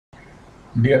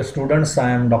Dear students,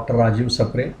 I am Dr. Rajiv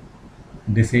Sapre.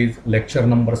 This is lecture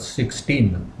number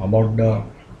 16 about the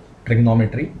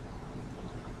trigonometry.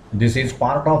 This is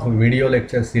part of video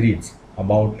lecture series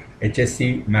about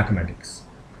HSC mathematics.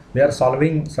 We are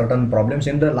solving certain problems.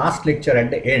 In the last lecture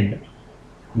at the end,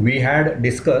 we had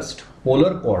discussed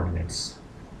polar coordinates,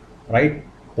 right?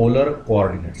 Polar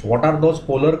coordinates. What are those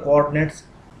polar coordinates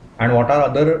and what are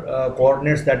other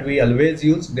coordinates that we always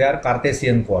use? They are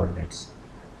Cartesian coordinates.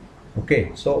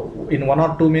 Okay, so in 1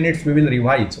 or 2 minutes we will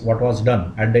revise what was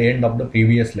done at the end of the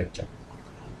previous lecture.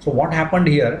 So what happened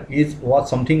here was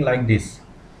something like this.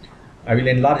 I will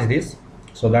enlarge this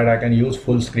so that I can use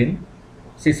full screen.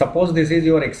 See, suppose this is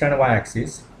your x and y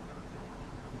axis.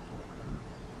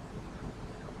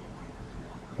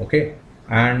 Okay,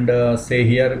 and say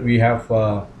here we have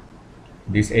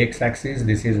this x axis,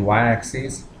 this is y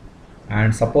axis,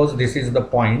 and suppose this is the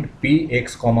point P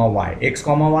x comma y. X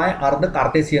comma y are the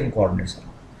Cartesian coordinates.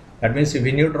 That means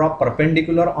when you draw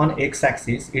perpendicular on x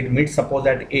axis, it meets suppose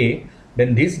at A,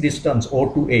 then this distance O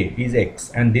to A is x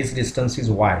and this distance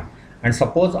is y. And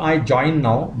suppose I join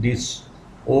now this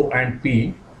O and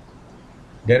P,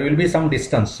 there will be some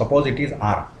distance, suppose it is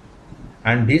r,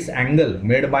 and this angle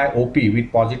made by OP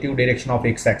with positive direction of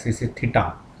x axis is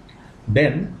theta.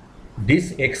 Then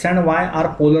this x and y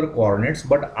are polar coordinates,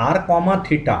 but r comma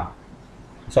theta,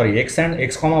 sorry, x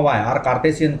comma y are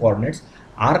Cartesian coordinates,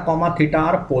 r comma theta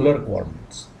are polar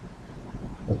coordinates.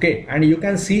 Okay, and you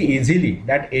can see easily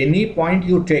that any point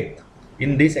you take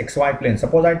in this xy plane,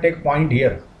 suppose I take point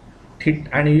here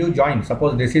and you join,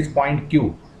 suppose this is point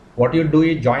Q, what you do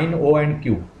is join O and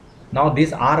Q. Now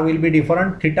this r will be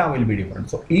different, theta will be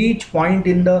different. So each point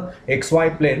in the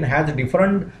xy plane has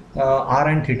different r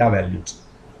and theta values.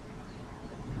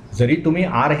 जरी तुम्ही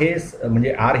are हे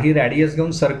म्हणजे are he radius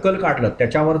घेऊन circle काढलं,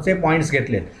 त्याच्यावरचे points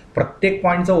घेतलेत, प्रत्येक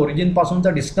पॉइंटचा origin पासूनचा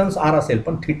distance R असेल,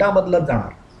 पण theta बदलत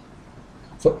जाणार.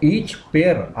 So each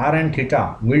pair are and theta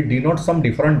will denote some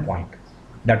different point.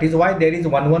 That is why there is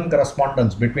one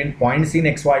correspondence between points in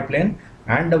x y plane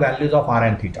and the values of are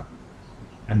and theta.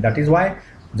 And that is why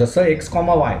जसं x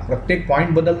comma y प्रत्येक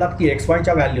point बदलतात की x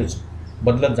वायच्या values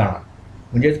बदलत जाणार.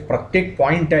 म्हणजे प्रत्येक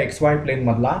point त्या x वाय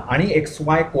प्लेनमधला आणि एक्स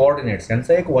वाय कोऑर्डिनेट्स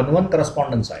यांचं एक वन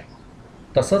करस्पॉन्डन्स आहे.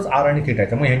 तसंच आर आणि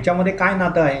थीटाचं. मग ह्यांच्यामध्ये काय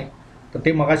नातं आहे तर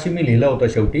ते मगाशी मी लिहिलं होतं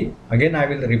शेवटी. Again I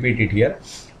will repeat it here.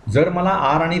 जर मला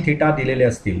आर आणि थीटा दिलेले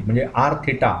असतील, म्हणजे आर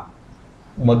थीटा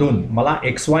मधून मला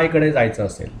एक्स वायकडे जायचं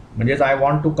असेल, म्हणजेच I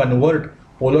want to convert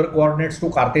polar coordinates to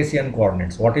Cartesian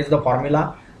coordinates. What is the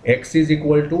formula? X is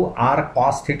equal to are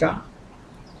cos theta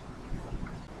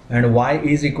and y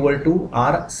is equal to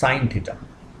r sin theta.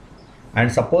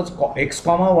 And suppose x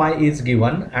comma y is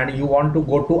given and you want to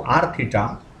go to r theta,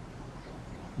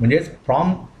 means from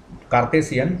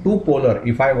Cartesian to polar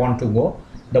if I want to go,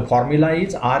 the formula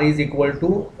is r is equal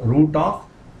to root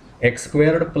of x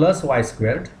squared plus y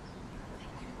squared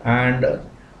and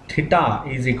theta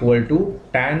is equal to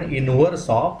tan inverse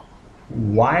of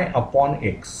y upon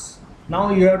x. Now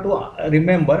you have to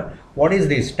remember what is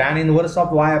this tan inverse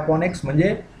of y upon x.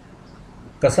 म्हणजे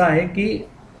कसं आहे की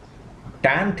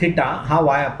tan theta हा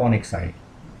वाय upon x आहे.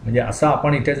 म्हणजे असं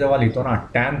आपण इथे जेव्हा लिहितो ना,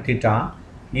 tan theta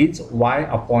is why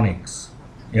upon x,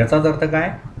 याचाच अर्थ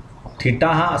काय? थिटा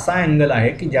हा असा अँगल आहे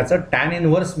की ज्याचं टॅन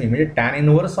इन्व्हर्स मी, म्हणजे tan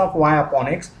inverse of Y upon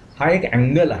x हा एक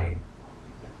अँगल आहे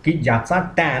की ज्याचा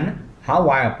टॅन हा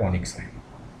वाय अपॉन एक्स आहे.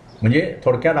 म्हणजे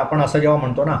थोडक्यात आपण असं जेव्हा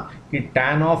म्हणतो ना की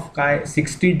टॅन ऑफ काय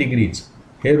 60 डिग्रीज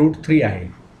हे √3 आहे.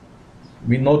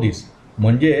 We know this.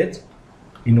 म्हणजेच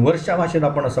इन्व्हर्सच्या भाषेत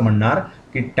आपण असं म्हणणार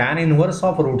की tan inverse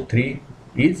of √3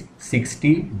 is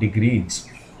 60 degrees.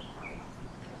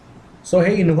 So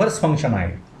hey inverse function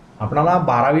आहे. आपणाला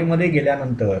 12वीमध्ये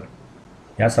गेल्यानंतर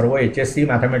या सर्व HSC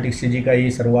मॅथमॅटिक्सची जी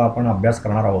काही सर्व आपण अभ्यास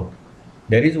करणार आहोत,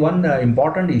 there is one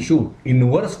important issue,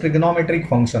 inverse trigonometric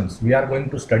functions. We are going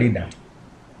to study that.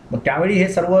 मग त्यावेळी हे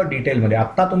सर्व डिटेलमध्ये.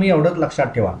 आत्ता तुम्ही एवढंच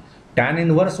लक्षात ठेवा, टॅन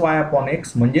इन्व्हर्स वाय अपॉन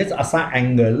एक्स म्हणजेच असा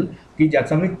अँगल की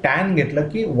ज्याचं मी टॅन घेतलं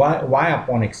की वाय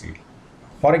अपॉन एक्स येईल.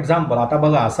 फॉर एक्झाम्पल आता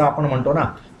बघा, असं आपण म्हणतो ना,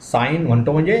 साईन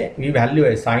म्हणतो म्हणजे ही व्हॅल्यू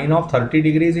आहे, साईन ऑफ 30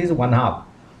 डिग्रीज इज 1/2.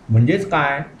 म्हणजेच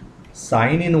काय?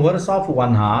 साईन इन्व्हर्स ऑफ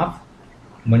 1/2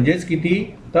 म्हणजेच किती?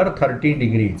 तर 30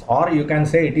 degrees. Or you can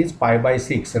say it is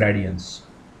π/6 रॅडियन्स.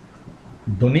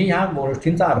 दोन्ही ह्या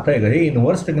गोष्टींचा अर्थ आहे हे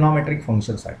इन्व्हर्स ट्रिग्नॉमेट्रिक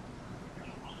फंक्शन्स आहेत.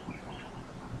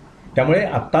 त्यामुळे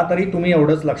आत्ता तरी तुम्ही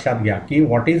एवढंच लक्षात घ्या की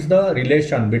what is the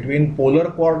relation between polar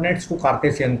coordinates to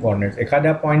Cartesian coordinates.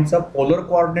 एखाद्या पॉईंटचं पोलर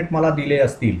कोऑर्डिनेट मला दिले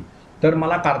असतील तर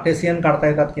मला कार्टेशियन काढता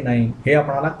येतात की नाही हे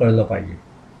आपल्याला कळलं पाहिजे.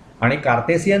 आणि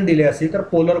कार्टेशियन दिले असतील तर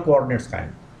पोलर कोऑर्डिनेट्स काय.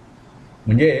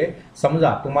 म्हणजे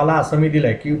समजा तुम्हाला असं मी दिलं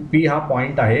आहे की P हा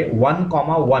पॉईंट आहे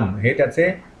 1,1 हे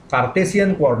त्याचे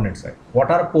कार्टेशियन कोऑर्डिनेट्स आहे.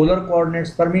 What are polar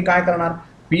coordinates? तर मी काय करणार,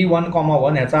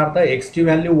 P1,1 याचा अर्थ एक्सची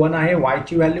व्हॅल्यू 1 आहे,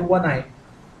 वायची व्हॅल्यू 1 आहे.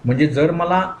 म्हणजे जर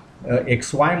मला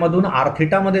एक्स वाय मधून आर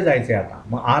थिटामध्ये जायचं आहे आता,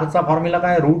 मग आरचा फॉर्म्युला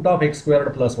काय, root of x squared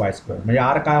plus y squared. म्हणजे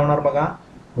आर काय होणार बघा,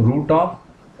 root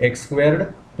of x squared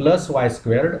plus y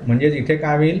squared. म्हणजेच इथे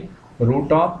काय होईल,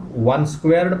 रूट ऑफ 1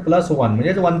 स्क्वेअर्ड प्लस 1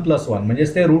 म्हणजेच 1 प्लस 1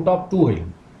 म्हणजेच ते रूट ऑफ 2 होईल.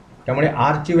 त्यामुळे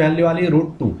आरची व्हॅल्यू आली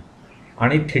रूट 2.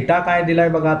 आणि थिटा काय दिलाय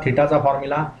बघा, थिटाचा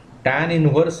formula tan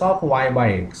inverse of y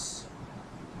by x,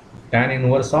 tan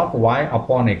inverse of Y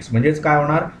upon x. म्हणजेच काय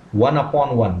होणार,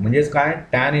 1/1 म्हणजेच काय,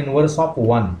 टॅन इनव्हर्स ऑफ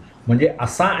 1 म्हणजे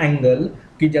असा अँगल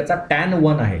की ज्याचा टॅन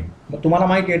 1 आहे. मग तुम्हाला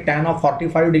माहिती आहे tan of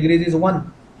 45 degrees is 1.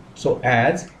 So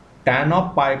as tan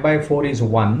of π/4 is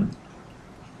 1.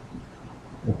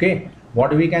 Okay,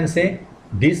 what we can say,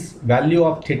 this value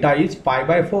of theta is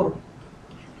π/4.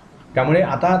 त्यामुळे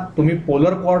आता तुम्ही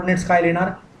पोलर कोऑर्डिनेट्स काय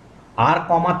लिहिणार, आर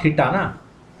कॉमा थिटा ना.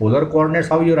 Polar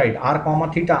coordinates how you right, R comma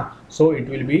theta. So it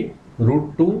will be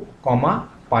 √2,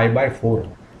 π/4.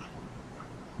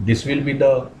 This will be the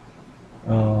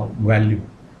value.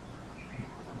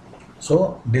 So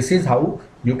this is how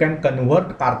you can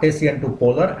convert Cartesian to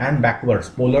polar and backwards,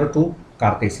 polar to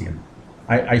Cartesian.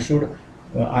 I should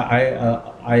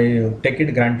I take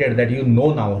it granted that you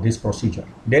know now this procedure.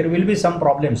 There will be some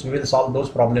problems, we will solve those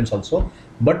problems also,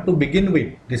 but to begin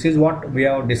with, this is what we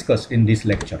have discussed in this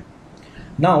lecture.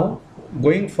 Now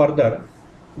going further,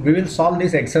 we will solve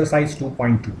this exercise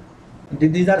 2.2.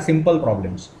 These are simple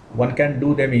problems, one can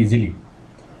do them easily.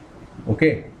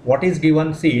 Okay, what is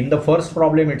given, see in the first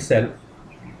problem itself,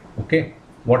 okay,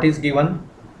 what is given,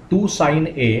 2 sine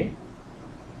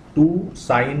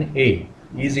A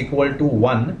is equal to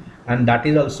 1, and that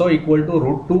is also equal to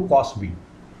 √2 cos B,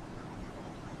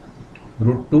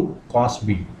 √2 cos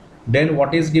B. Then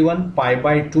what is given,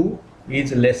 π/2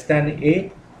 is less than A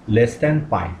less than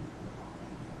pi,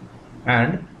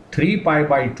 and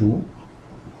 3π/2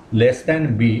 less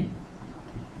than B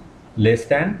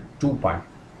less than 2 pi.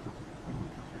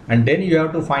 And then you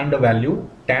have to find the value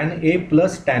tan A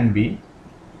plus tan B,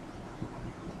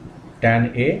 tan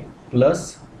A plus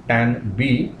tan B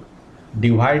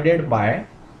divided by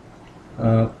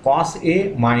cos A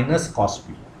minus cos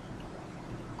B,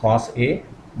 cos A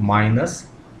minus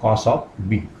cos of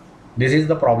B. This is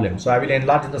the problem. So I will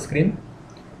enlarge the screen.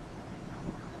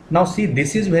 Now see,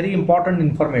 this is very important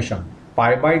information.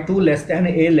 π/2 less than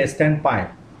A less than pi.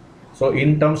 So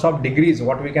in terms of degrees,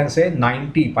 what we can say,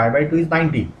 90, π/2 is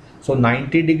 90. So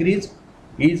 90 degrees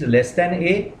is less than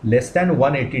A less than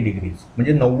 180 degrees.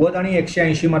 म्हणजे 90 आणि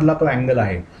 180 मधला तो angle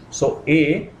आहे. So A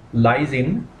lies in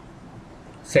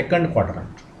second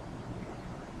quadrant.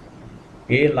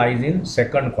 A lies in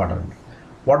second quadrant.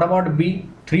 What about B?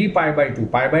 3π/2.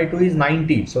 π/2 is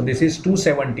 90. So this is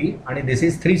 270 आणि this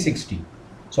is 360.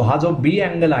 So हा जो B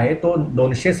angle आहे तो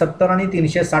 270 आणि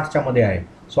 360 च्या मध्ये आहे.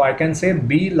 So I can say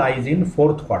B lies in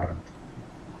fourth quadrant.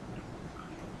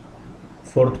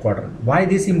 Fourth quadrant. Why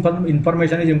this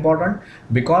information is important?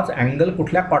 Because angle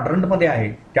कुठल्या क्वाड्रंटमध्ये आहे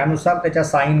त्यानुसार त्याच्या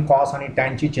साइन, कॉस आणि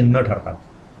टॅनची चिन्ह ठरतात.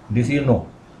 This you know.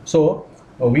 So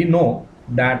we know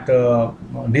that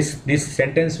this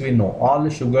sentence we know, all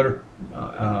sugar,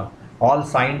 all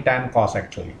sign tan cos.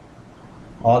 Actually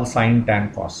all sign tan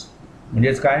cos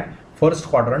म्हणजेच काय, first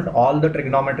quadrant all the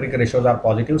trigonometric ratios are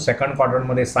positive, second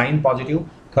क्वाड्रंटमध्ये sign positive,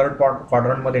 third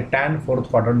क्वाड्रंटमध्ये tan, fourth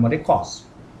क्वाड्रंटमध्ये cos.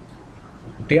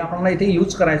 ते आपल्याला इथे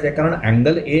use करायचं आहे कारण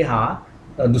अँगल ए हा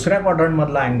दुसऱ्या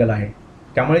क्वाड्रंटमधला अँगल आहे,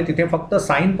 त्यामुळे तिथे फक्त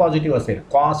साइन पॉझिटिव्ह असेल,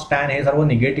 कॉस टॅन हे सर्व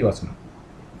निगेटिव्ह असणार.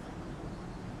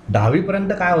 10वी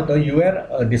पर्यंत काय होतं, you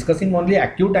are discussing only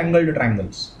acute अँगल्ड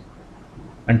triangles,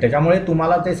 आणि त्याच्यामुळे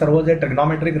तुम्हाला ते सर्व जे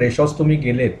ट्रिग्नॉमेट्रिक रेशोज तुम्ही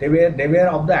गेले they were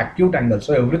of the acute angle.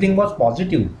 So everything was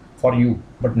positive for you,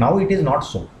 but now it is not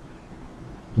so.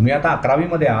 तुम्ही आता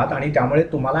 11वीमध्ये आहात आणि त्यामुळे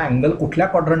तुम्हाला अँगल कुठल्या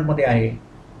क्वाड्रंटमध्ये आहे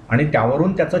आणि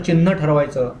त्यावरून त्याचं चिन्ह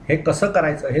ठरवायचं, हे कसं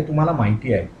करायचं हे तुम्हाला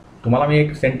माहिती आहे. तुम्हाला मी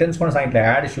एक सेंटेन्स पण सांगितलं,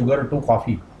 ॲड शुगर टू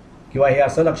कॉफी, किंवा हे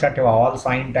असं लक्षात ठेवा, all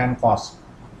sign tan cos.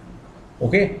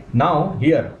 Okay, now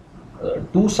here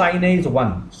 2 sin A is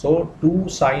 1. So 2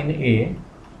 sin A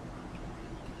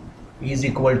is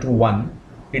equal to 1.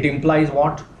 It implies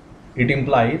what? It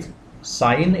implies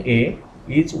sin A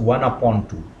is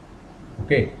 1/2.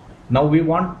 Okay, now we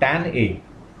want tan A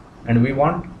and we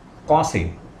want cos A.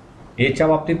 A च्या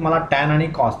बाबतीत मला tan आणि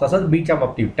cos, तसंच B च्या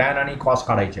बाबतीत tan आणि cos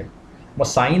काढायचे. मग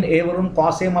sin A वरून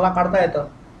cos A मला काढता येतं,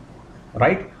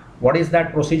 right? What is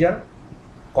that procedure?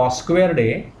 cos squared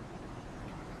A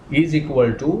is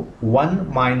equal to 1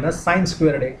 minus sin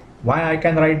squared A. Why I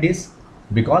can write this?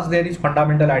 Because there is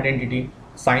fundamental identity.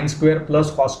 Sin square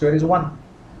plus cos square is 1.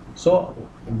 So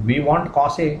we want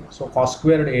cos A. So cos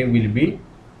squared A will be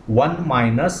 1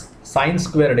 minus sine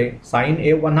squared a, sine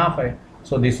a 1/2 आहे,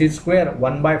 so this is square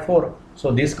 1/4,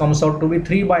 so this comes out to be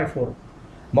 3/4.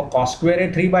 Mug cos square हे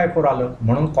 3/4 आलं,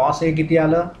 म्हणून cos a किती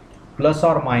आलं, plus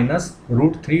or minus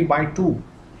 √3/2.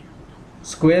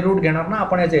 Square root घेणार ना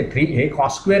आपण याचे, 3 हे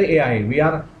cos square a आहे, we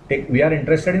are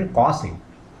interested in cos a,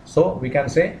 so we can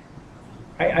say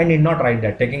I need not write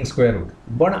that taking square root.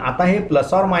 पण आता हे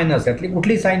प्लस ऑर मायनस यातली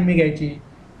कुठली साईन मी घ्यायची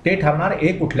ते ठरणार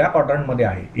ए कुठल्या क्वाड्रंटमध्ये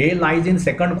आहे. ए lies in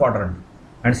second quadrant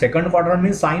and second quadrant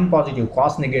means sine positive,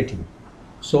 cos negative.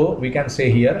 So we can say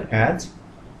here as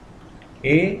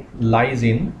A lies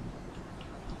in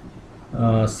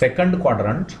second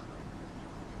quadrant.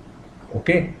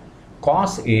 Okay,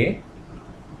 cos A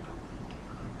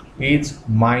is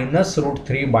minus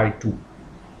 √3/2.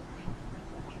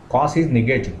 Cos is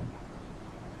negative.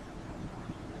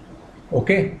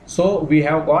 Okay, so we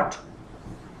have got,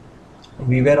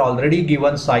 we were already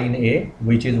given sin a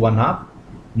which is 1/2.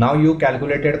 Now you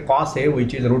calculated cos a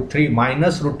which is √3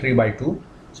 minus √3/2.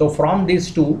 So from these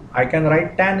two I can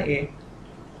write tan a.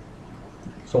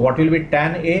 So what will be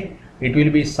tan a? It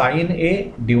will be sin a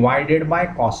divided by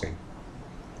cos a.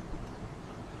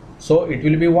 So it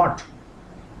will be what?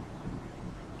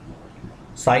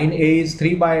 Sin a is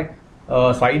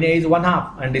sin a is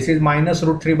 1/2 and this is minus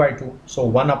 √3/2. So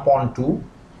 1/2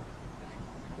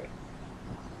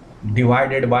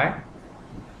 divided by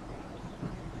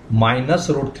minus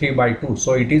 √3/2.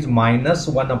 So it is minus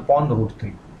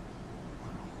 1/√3.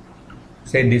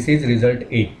 Say this is result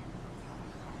A.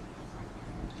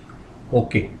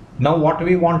 Okay. Now what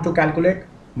we want to calculate?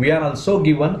 We are also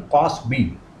given cos B.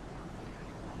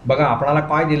 बघा आपल्याला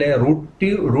काय दिले,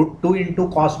 √2 into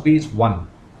cos b is 1,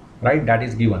 right? That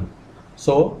is given.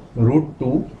 So √2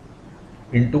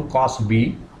 into cos b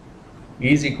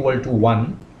is equal to 1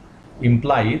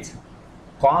 implies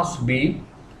cos b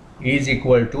is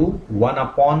equal to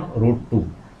 1/√2.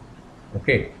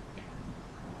 Okay.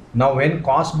 Now when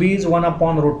cos b is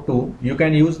 1/√2, you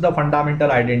can use the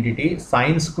fundamental identity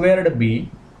sin squared b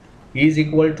is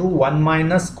equal to 1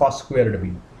 minus cos squared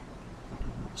b.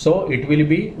 So it will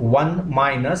be 1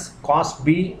 minus cos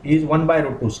b is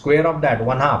 1/√2, square of that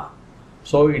 1/2.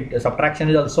 So subtraction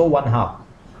is also 1/2.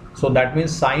 So that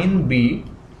means sin b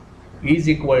is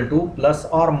equal to plus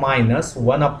or minus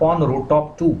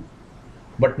 1/√2.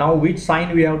 But now which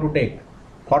sign we have to take?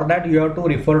 For that you have to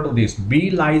refer to this. B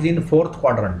lies in fourth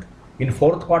quadrant. In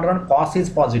fourth quadrant cos is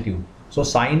positive, so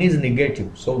sin is negative.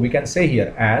 So we can say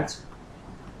here as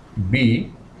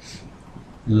B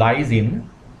lies in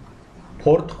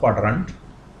fourth quadrant,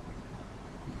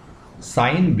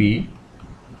 sin b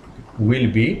will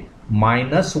be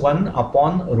minus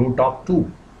 1/√2.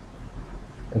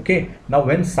 Okay, now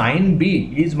when sin b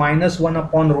is minus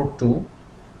 1/√2,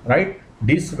 right,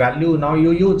 this value now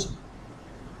you use,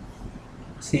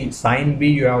 see sin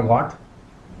b you have got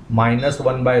minus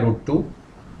 1/√2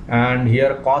 and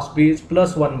here cos b is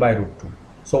plus 1/√2.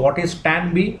 So what is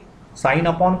tan b? Sin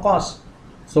upon cos.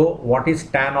 So what is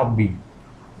tan of b?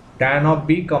 Tan of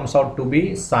b comes out to be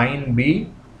sin b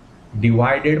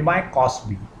divided by cos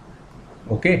b.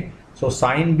 Okay, so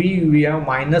sin b we have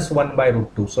minus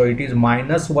 1/√2, so it is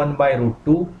minus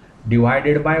 1/√2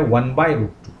 divided by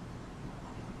 1/√2,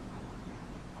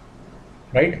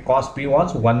 right? Cos b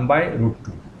was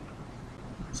 1/√2.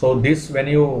 So this when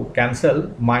you cancel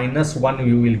minus 1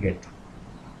 you will get.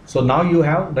 So now you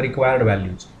have the required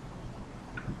values.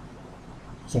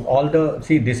 So all the,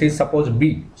 see this is suppose b,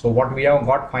 so what we have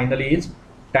got finally is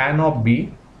tan of b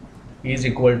is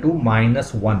equal to minus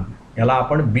 1. याला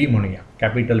आपण b म्हणूया,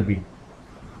 capital b.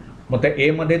 मग ते a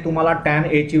मध्ये तुम्हाला tan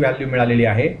a ची value मिळालेली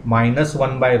आहे minus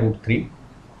 1/√3.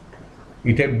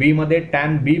 इथे b मध्ये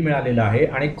tan b मिळालेला आहे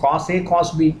आणि cos a cos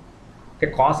b, ते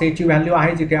cos a ची व्हॅल्यू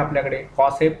आहे इथे आपल्याकडे,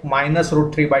 cos a minus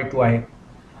 √3/2 आहे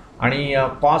आणि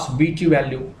cos b ची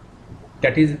value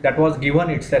that was given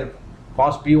itself.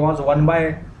 Cos b was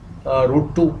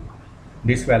 1/√2,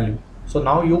 this value. So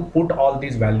now you put all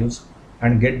these values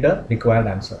and get the required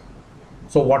answer.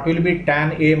 So what will be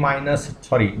tan a minus,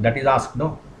 sorry, that is asked, no,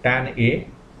 tan a.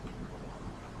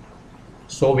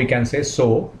 So we can say, so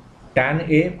tan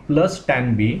a plus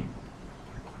tan b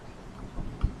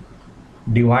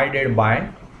divided by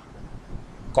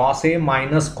cos a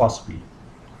minus cos b.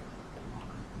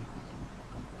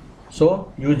 So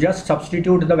you just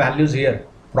substitute the values here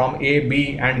from a, b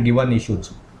and given issues.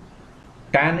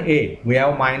 Tan a we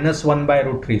have minus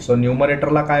 1/√3, so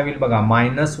numerator ला काय होईल बघा,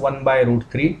 minus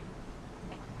 1/√3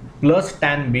 plus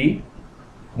tan b,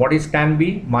 what is tan b?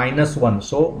 Minus 1,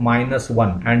 so minus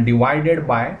 1 and divided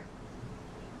by,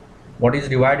 what is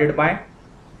divided by?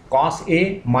 Cos a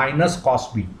minus cos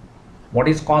b. What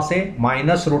is cos a?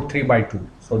 Minus √3/2,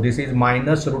 so this is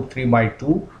minus root 3 bye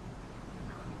 2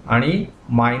 आणि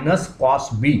minus cos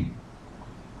B.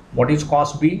 What is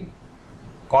cos B?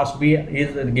 Cos b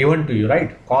is given to you,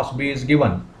 right? Cos b is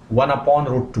given 1 upon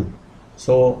root 2.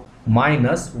 So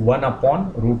minus 1 upon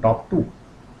root of 2.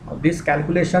 Now this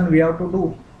calculation we have to do.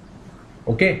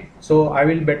 Okay, so I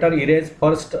will better erase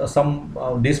first some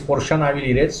this portion I will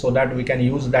erase so that we can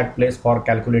use that place for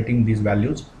calculating these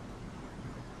values.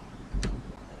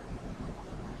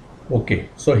 Okay,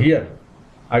 so here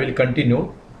I will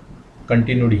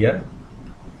continued here.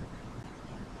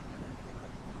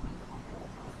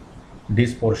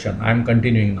 This portion I am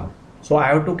continuing now. So I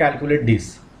have to calculate this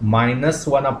minus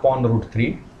 1 upon root 3,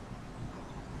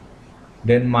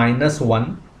 then minus 1,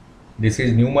 this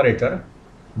is numerator,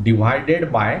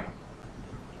 divided by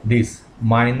this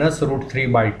minus root 3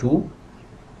 by 2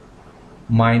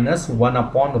 minus 1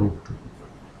 upon root 2.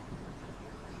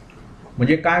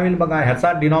 म्हणजे काय होईल बघा,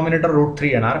 ह्याचा denominator root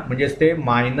 3 येणार, म्हणजे ते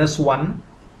minus 1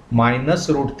 minus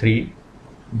root 3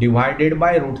 divided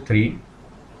by root 3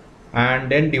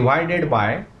 and then divided by,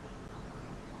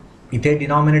 इथे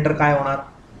denominator काय होणार,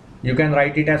 you can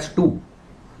write it as 2,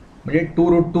 म्हणजे 2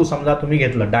 रूट 2 समजा तुम्ही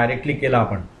घेतलं, डायरेक्टली केलं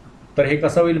आपण, तर हे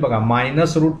कसं होईल बघा,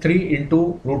 मायनस रूट 3 इंटू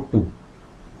रूट 2,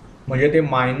 म्हणजे ते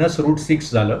मायनस रूट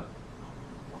 6 झालं,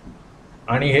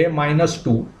 आणि हे मायनस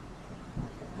 2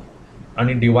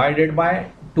 आणि divided by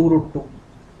 2 root 2.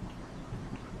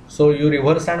 So you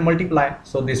reverse and multiply.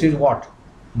 So this is what,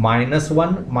 minus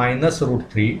 1 minus root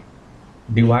 3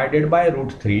 divided by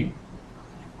root 3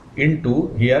 into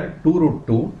here 2 root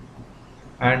 2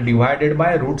 and divided by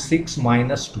root 6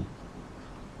 minus 2.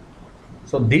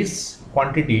 So this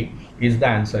quantity is the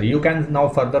answer. You can now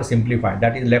further simplify,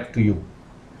 that is left to you.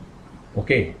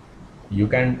 Okay,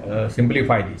 you can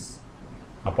simplify this.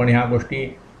 आपण ह्या गोष्टी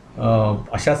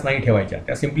अशाच नाही ठेवायच्या,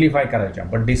 त्या simplify करायच्या.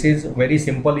 But this is very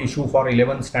simple issue for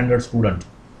 11th standard student.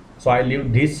 So I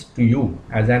leave this to you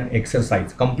as an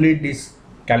exercise. Complete this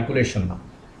calculation now,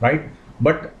 right?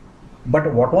 But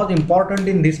what was important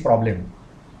in this problem,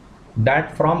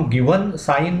 that from given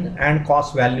sine and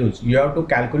cos values you have to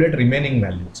calculate remaining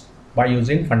values by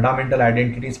using fundamental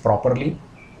identities properly,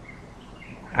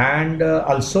 and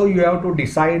also you have to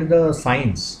decide the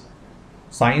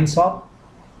sines of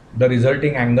the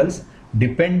resulting angles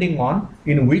depending on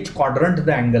in which quadrant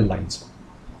the angle lies.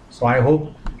 So I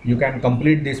hope you can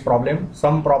complete this problem.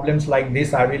 Some problems like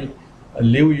this I will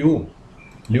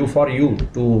leave for you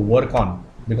to work on,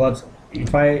 because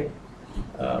if I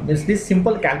means these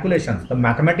simple calculations, the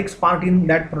mathematics part in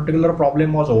that particular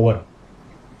problem was over.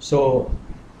 So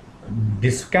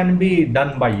this can be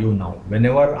done by you now.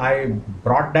 Whenever I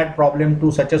brought that problem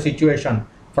to such a situation,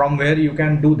 from where you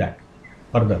can do that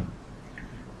further.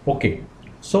 Okay,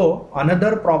 so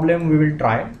another problem we will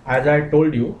try, as I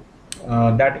told you,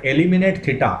 that eliminate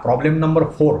theta, problem number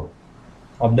 4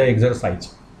 of the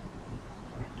exercise.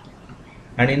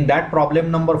 And in that problem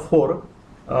number 4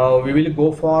 we will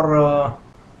go for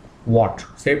what,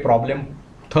 say problem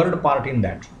third part in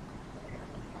that.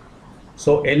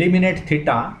 So eliminate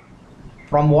theta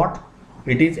from what,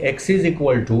 it is x is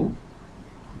equal to,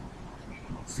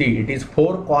 see it is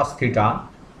 4 cos theta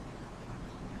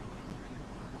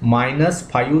minus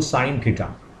 5 sin theta,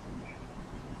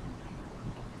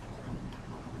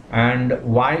 and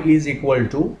y is equal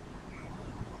to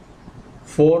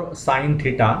 4 sin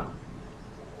theta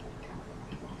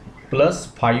plus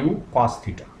 5 cos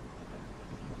theta.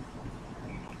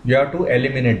 You have to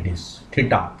eliminate this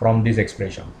theta from this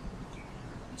expression.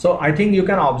 So I think you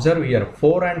can observe here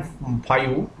 4 and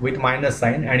 5 with minus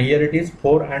sign, and here it is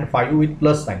 4 and 5 with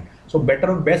plus sign. So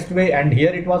best way, and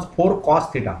here it was 4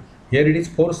 cos theta, here it is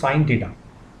 4 sin theta.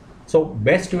 So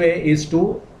best way is to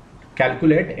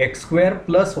calculate x square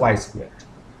plus y square.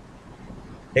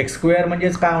 x square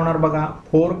म्हणजेच काय होणार बघा,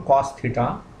 4 cos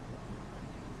theta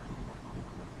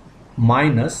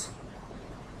minus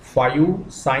 5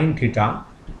 sin theta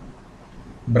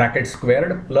bracket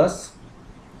squared plus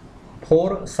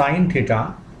 4 sin theta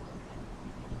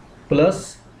plus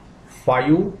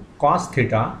 5 cos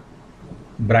theta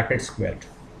bracket squared.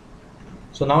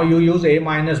 So now you use a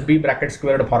minus b bracket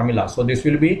squared formula. So this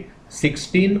will be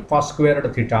 16 cos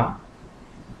squared theta.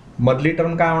 मधली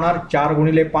term काय होणार, 4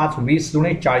 गुणिले 5 20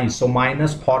 दुणे 40. So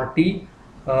minus 40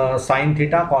 sin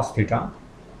theta cos theta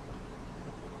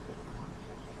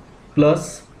plus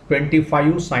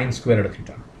 25 sin squared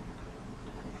theta,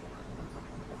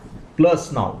 plus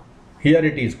now here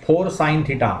it is 4 sin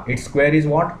theta, its square is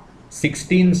what,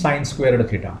 16 sin squared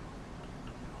theta.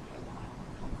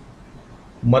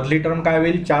 मधली term काय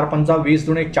होईल, 4 पंचा 20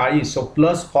 दुणे 40. So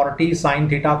plus 40 sin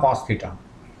theta cos theta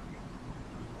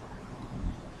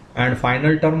and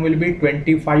final term will be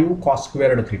 25 cos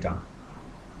squared theta.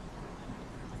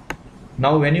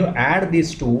 Now when you add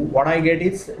these two, what I get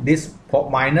is this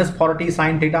minus 40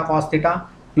 sin theta cos theta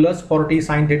plus 40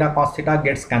 sin theta cos theta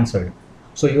gets cancelled.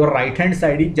 So your right hand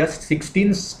side is just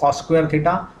 16 cos square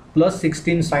theta plus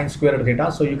 16 sin square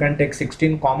theta. So you can take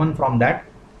 16 common from that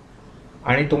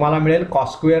आणि तुम्हाला मिळेल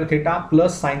cos square theta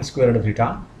plus sin squared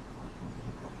theta.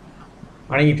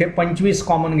 आणि इथे 25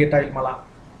 common घेता येईल मला.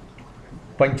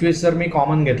 25 जर मी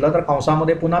common घेतलं तर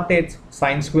कंसामध्ये पुन्हा तेच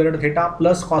sin squared theta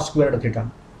plus cos squared theta.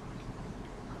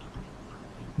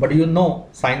 But you know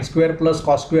sin square plus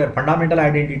cos square fundamental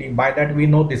identity, by that we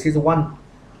know this is 1.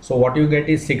 So what you get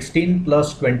is 16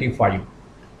 plus 25,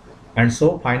 and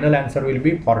so final answer will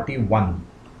be 41.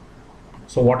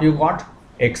 So what you got,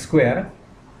 x square,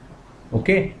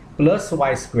 okay, plus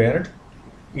y squared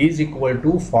is equal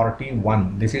to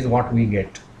 41. This is what we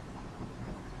get.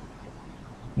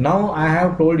 Now I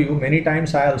have told you many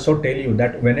times, I also tell you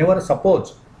that whenever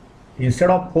suppose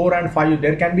instead of 4 and 5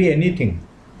 there can be anything.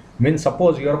 Means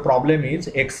suppose your problem is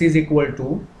x is equal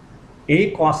to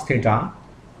a cos theta,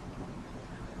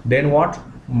 then what,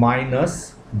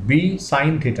 minus b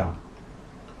sin theta,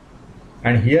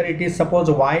 and here it is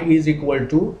suppose y is equal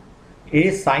to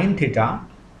a sin theta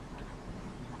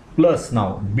plus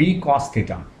now b cos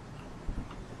theta.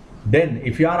 Then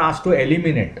if you are asked to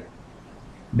eliminate,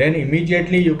 then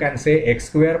immediately you can say x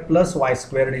square plus y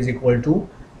squared is equal to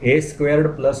a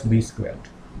squared plus b squared.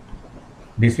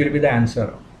 This will be the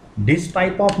answer. This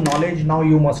type of knowledge now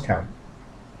you must have.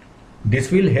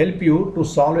 This will help you to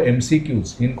solve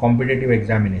MCQs in competitive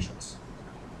examinations.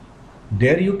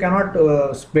 There you cannot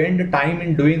spend time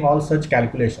in doing all such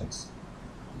calculations.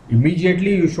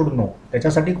 Immediately you should know.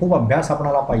 त्याच्यासाठी खूप अभ्यास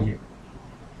आपणाला पाहिजे.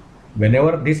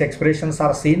 Whenever these expressions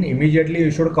are seen, immediately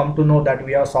you should come to know that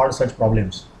we have solved such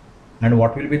problems and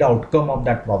what will be the outcome of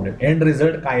that problem. End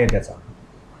result काय आहे त्याचा.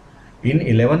 In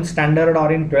 11th standard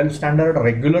or in 12th standard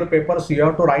regular papers, you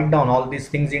have to write down all these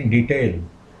things in detail.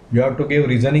 You have to give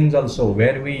reasonings also,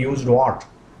 where we used what.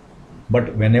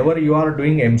 But whenever you are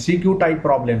doing MCQ type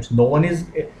problems, no one is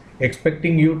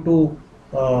expecting you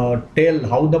to tell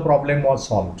how the problem was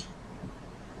solved,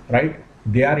 right?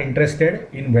 They are interested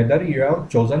in whether you have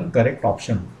chosen correct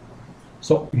option.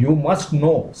 So you must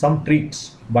know some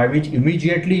tricks by which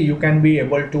immediately you can be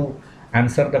able to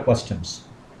answer the questions.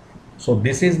 So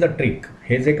this is the trick.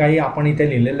 हे जे काही आपण इथे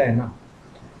लिहिलेलं आहे ना,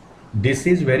 this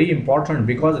is very important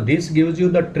because this gives you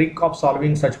the trick of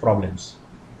solving such problems.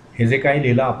 हे जे काही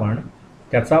लिहिलं आपण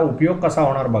त्याचा उपयोग कसा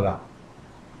होणार बघा.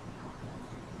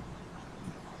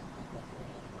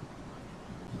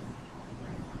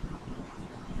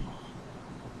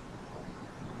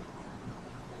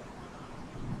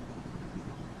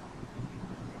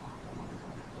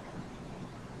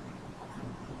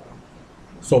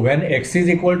 So when x is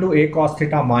equal to a cos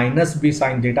theta minus b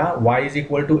sin theta, y is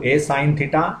equal to a sin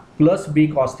theta plus b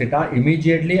cos theta,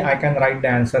 immediately I can write the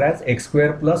answer as x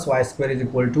square plus y square is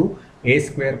equal to a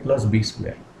square plus b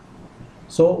square.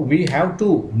 So we have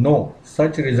to know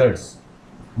such results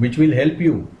which will help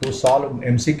you to solve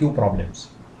MCQ problems,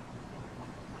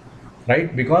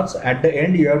 right? Because at the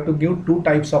end you have to give two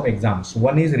types of exams.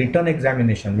 One is written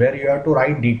examination where you have to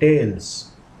write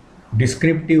details,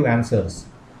 descriptive answers.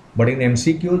 But in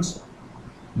MCQs,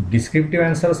 descriptive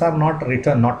answers are not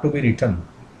written, not to be written.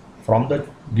 From the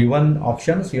given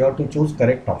options, you have to choose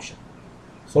correct option.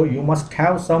 So you must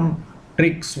have some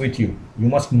tricks with you. You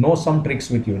must know some tricks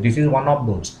with you. This is one of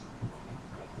those.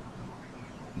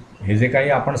 हे जे काही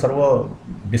आपण सर्व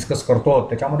discuss करतो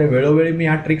त्याच्यामध्ये वेळोवेळी मी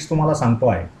ह्या tricks तुम्हाला सांगतो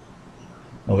आहे.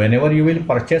 Whenever you will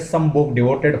purchase some book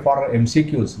devoted for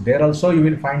MCQs, there also you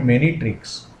will find many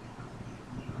tricks.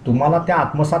 तुम्हाला त्या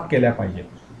आत्मसात केल्या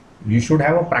पाहिजेत. You should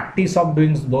have a practice of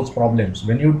doing those problems.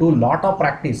 When you do lot of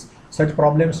practice, such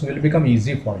problems will become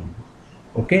easy for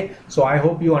you. Okay, so I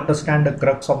hope you understand the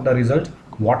crux of the result.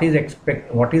 What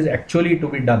is actually to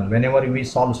be done whenever we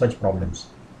solve such problems.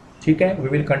 ठीक है, we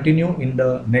will continue in the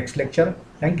next lecture.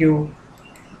 Thank you.